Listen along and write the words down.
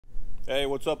Hey,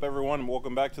 what's up everyone?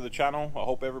 Welcome back to the channel. I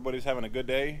hope everybody's having a good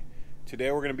day. Today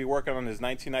we're going to be working on his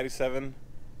 1997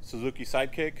 Suzuki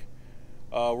Sidekick.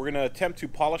 We're going to attempt to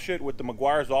polish it with the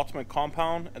Meguiar's Ultimate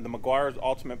Compound and the Meguiar's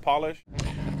Ultimate Polish.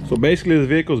 So basically this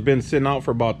vehicle's been sitting out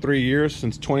for about 3 years,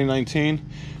 since 2019.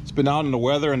 It's been out in the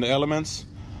weather and the elements.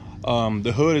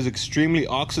 The hood is extremely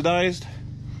oxidized.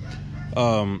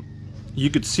 You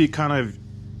could see kind of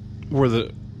where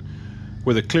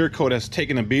the clear coat has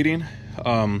taken a beating.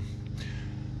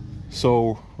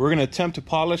 So we're going to attempt to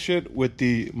polish it with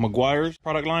the Meguiar's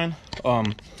product line.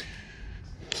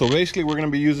 So basically we're going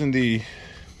to be using the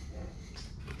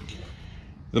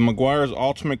Meguiar's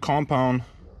Ultimate Compound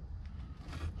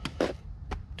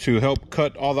to help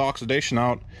cut all the oxidation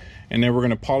out, and then we're going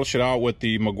to polish it out with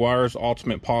the Meguiar's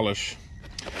Ultimate Polish.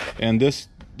 And these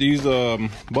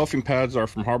buffing pads are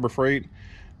from Harbor Freight.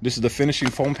 This is the finishing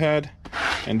foam pad,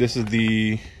 and this is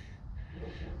the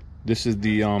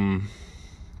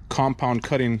compound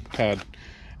cutting pad,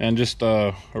 and just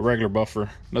a regular buffer,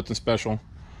 nothing special.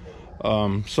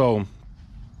 So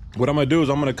what I'm gonna do is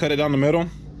I'm gonna cut it down the middle.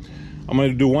 I'm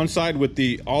gonna do one side with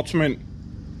the Ultimate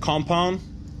Compound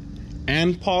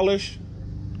and polish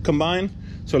combined,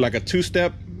 so like a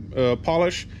two-step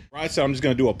polish. Right side I'm just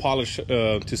gonna do a polish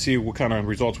to see what kind of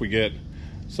results we get.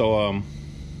 So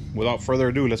without further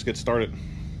ado, let's get started.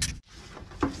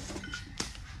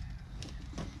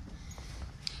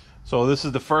 So this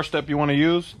is the first step you want to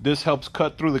use. This helps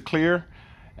cut through the clear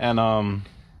and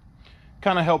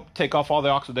kind of help take off all the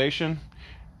oxidation.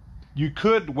 You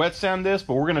could wet sand this,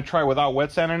 but we're going to try without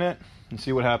wet sanding it and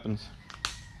see what happens.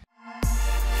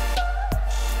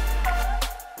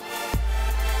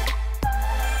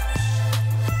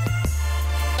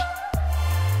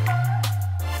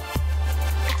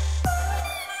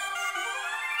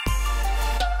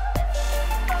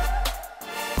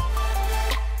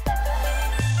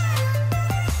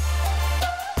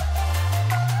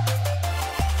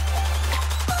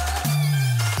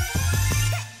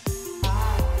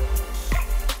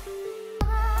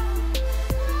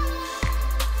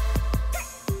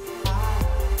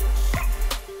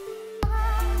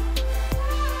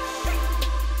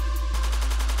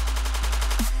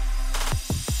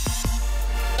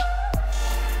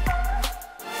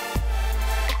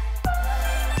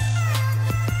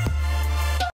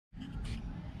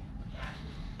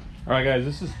 All right guys,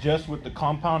 this is just with the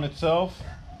compound itself.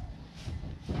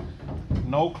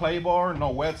 No clay bar,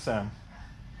 no wet sand.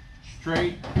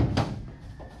 Straight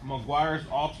Meguiar's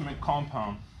Ultimate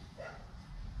Compound.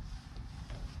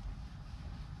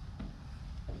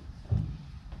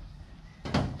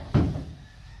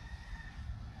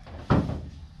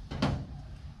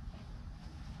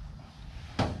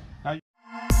 Now,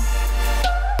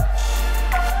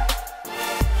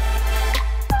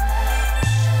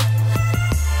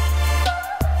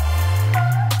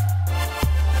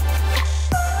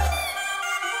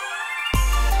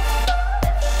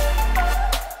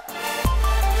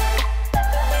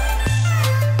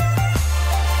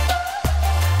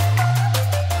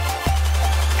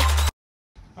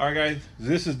 all right guys,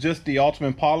 this is just the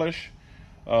Ultimate Polish,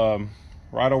 right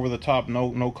over the top,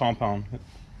 no compound.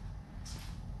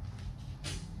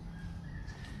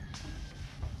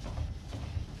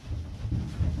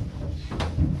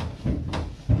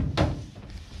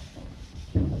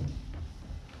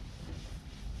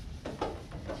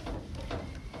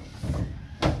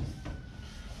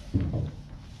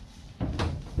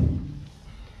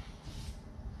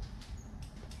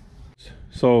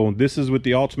 So this is with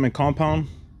the Ultimate Compound,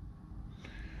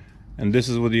 and this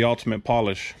is with the Ultimate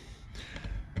Polish.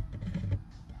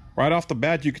 Right off the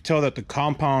bat, you could tell that the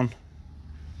compound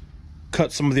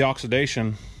cut some of the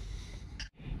oxidation.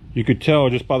 You could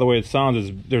tell just by the way it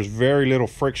sounds, there's very little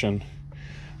friction,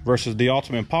 versus the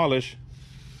Ultimate Polish.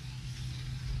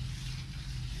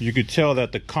 You could tell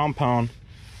that the compound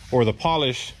or the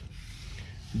polish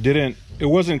it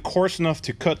wasn't coarse enough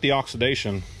to cut the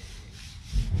oxidation.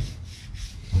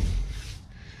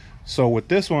 So with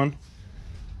this one,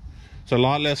 it's a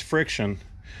lot less friction.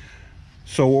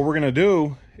 So what we're gonna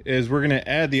do is we're gonna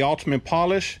add the Ultimate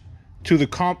Polish to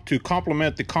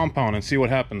complement the compound and see what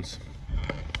happens.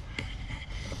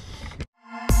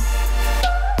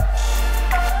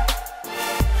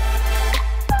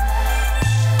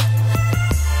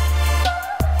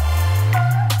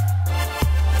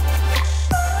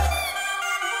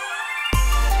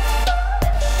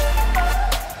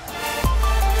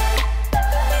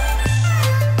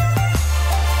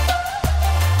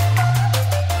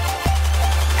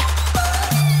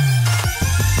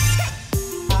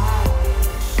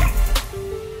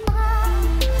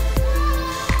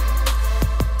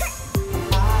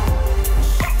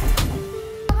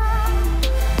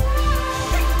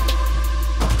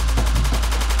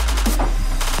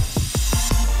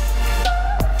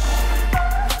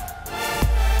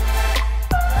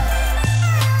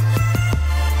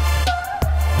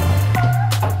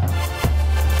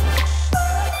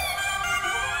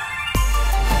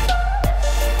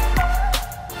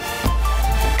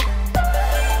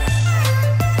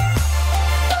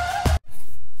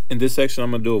 this section,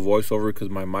 I'm going to do a voiceover because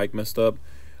my mic messed up.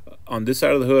 On this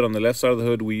side of the hood, on the left side of the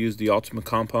hood, we use the Ultimate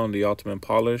Compound, the Ultimate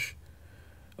Polish.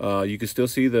 You can still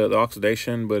see the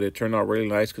oxidation, but it turned out really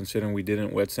nice considering we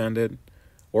didn't wet sand it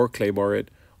or clay bar it.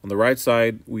 On the right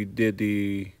side, we did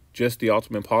just the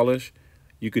Ultimate Polish.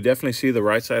 You could definitely see the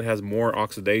right side has more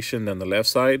oxidation than the left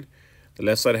side. The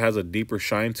left side has a deeper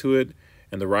shine to it,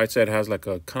 and the right side has like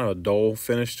a kind of a dull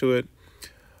finish to it.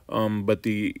 But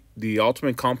the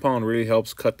Ultimate Compound really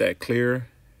helps cut that clear,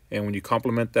 and when you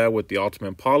complement that with the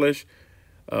Ultimate Polish,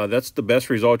 that's the best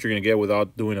result you're going to get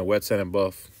without doing a wet sand and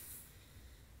buff.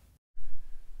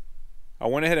 I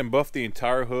went ahead and buffed the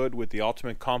entire hood with the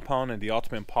Ultimate Compound and the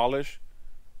Ultimate Polish,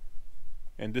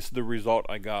 and this is the result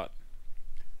I got.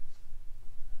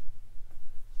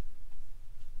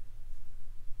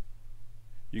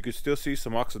 You could still see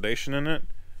some oxidation in it,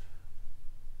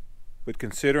 but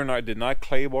considering I did not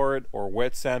clay bar it or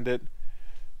wet sand it,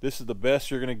 this is the best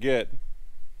you're going to get.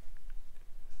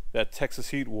 That Texas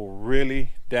heat will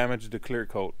really damage the clear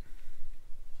coat.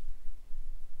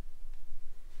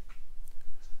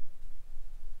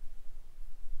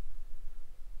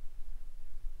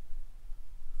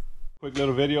 Quick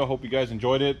little video, I hope you guys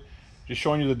enjoyed it. Just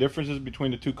showing you the differences between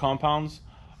the two compounds.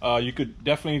 You could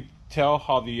definitely tell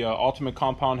how the Ultimate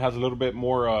Compound has a little bit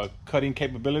more cutting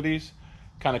capabilities.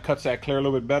 Kind of cuts that clear a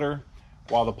little bit better,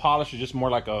 while the polish is just more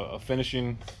like a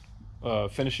finishing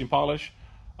polish.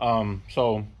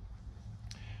 So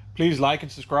please like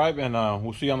and subscribe, and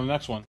we'll see you on the next one.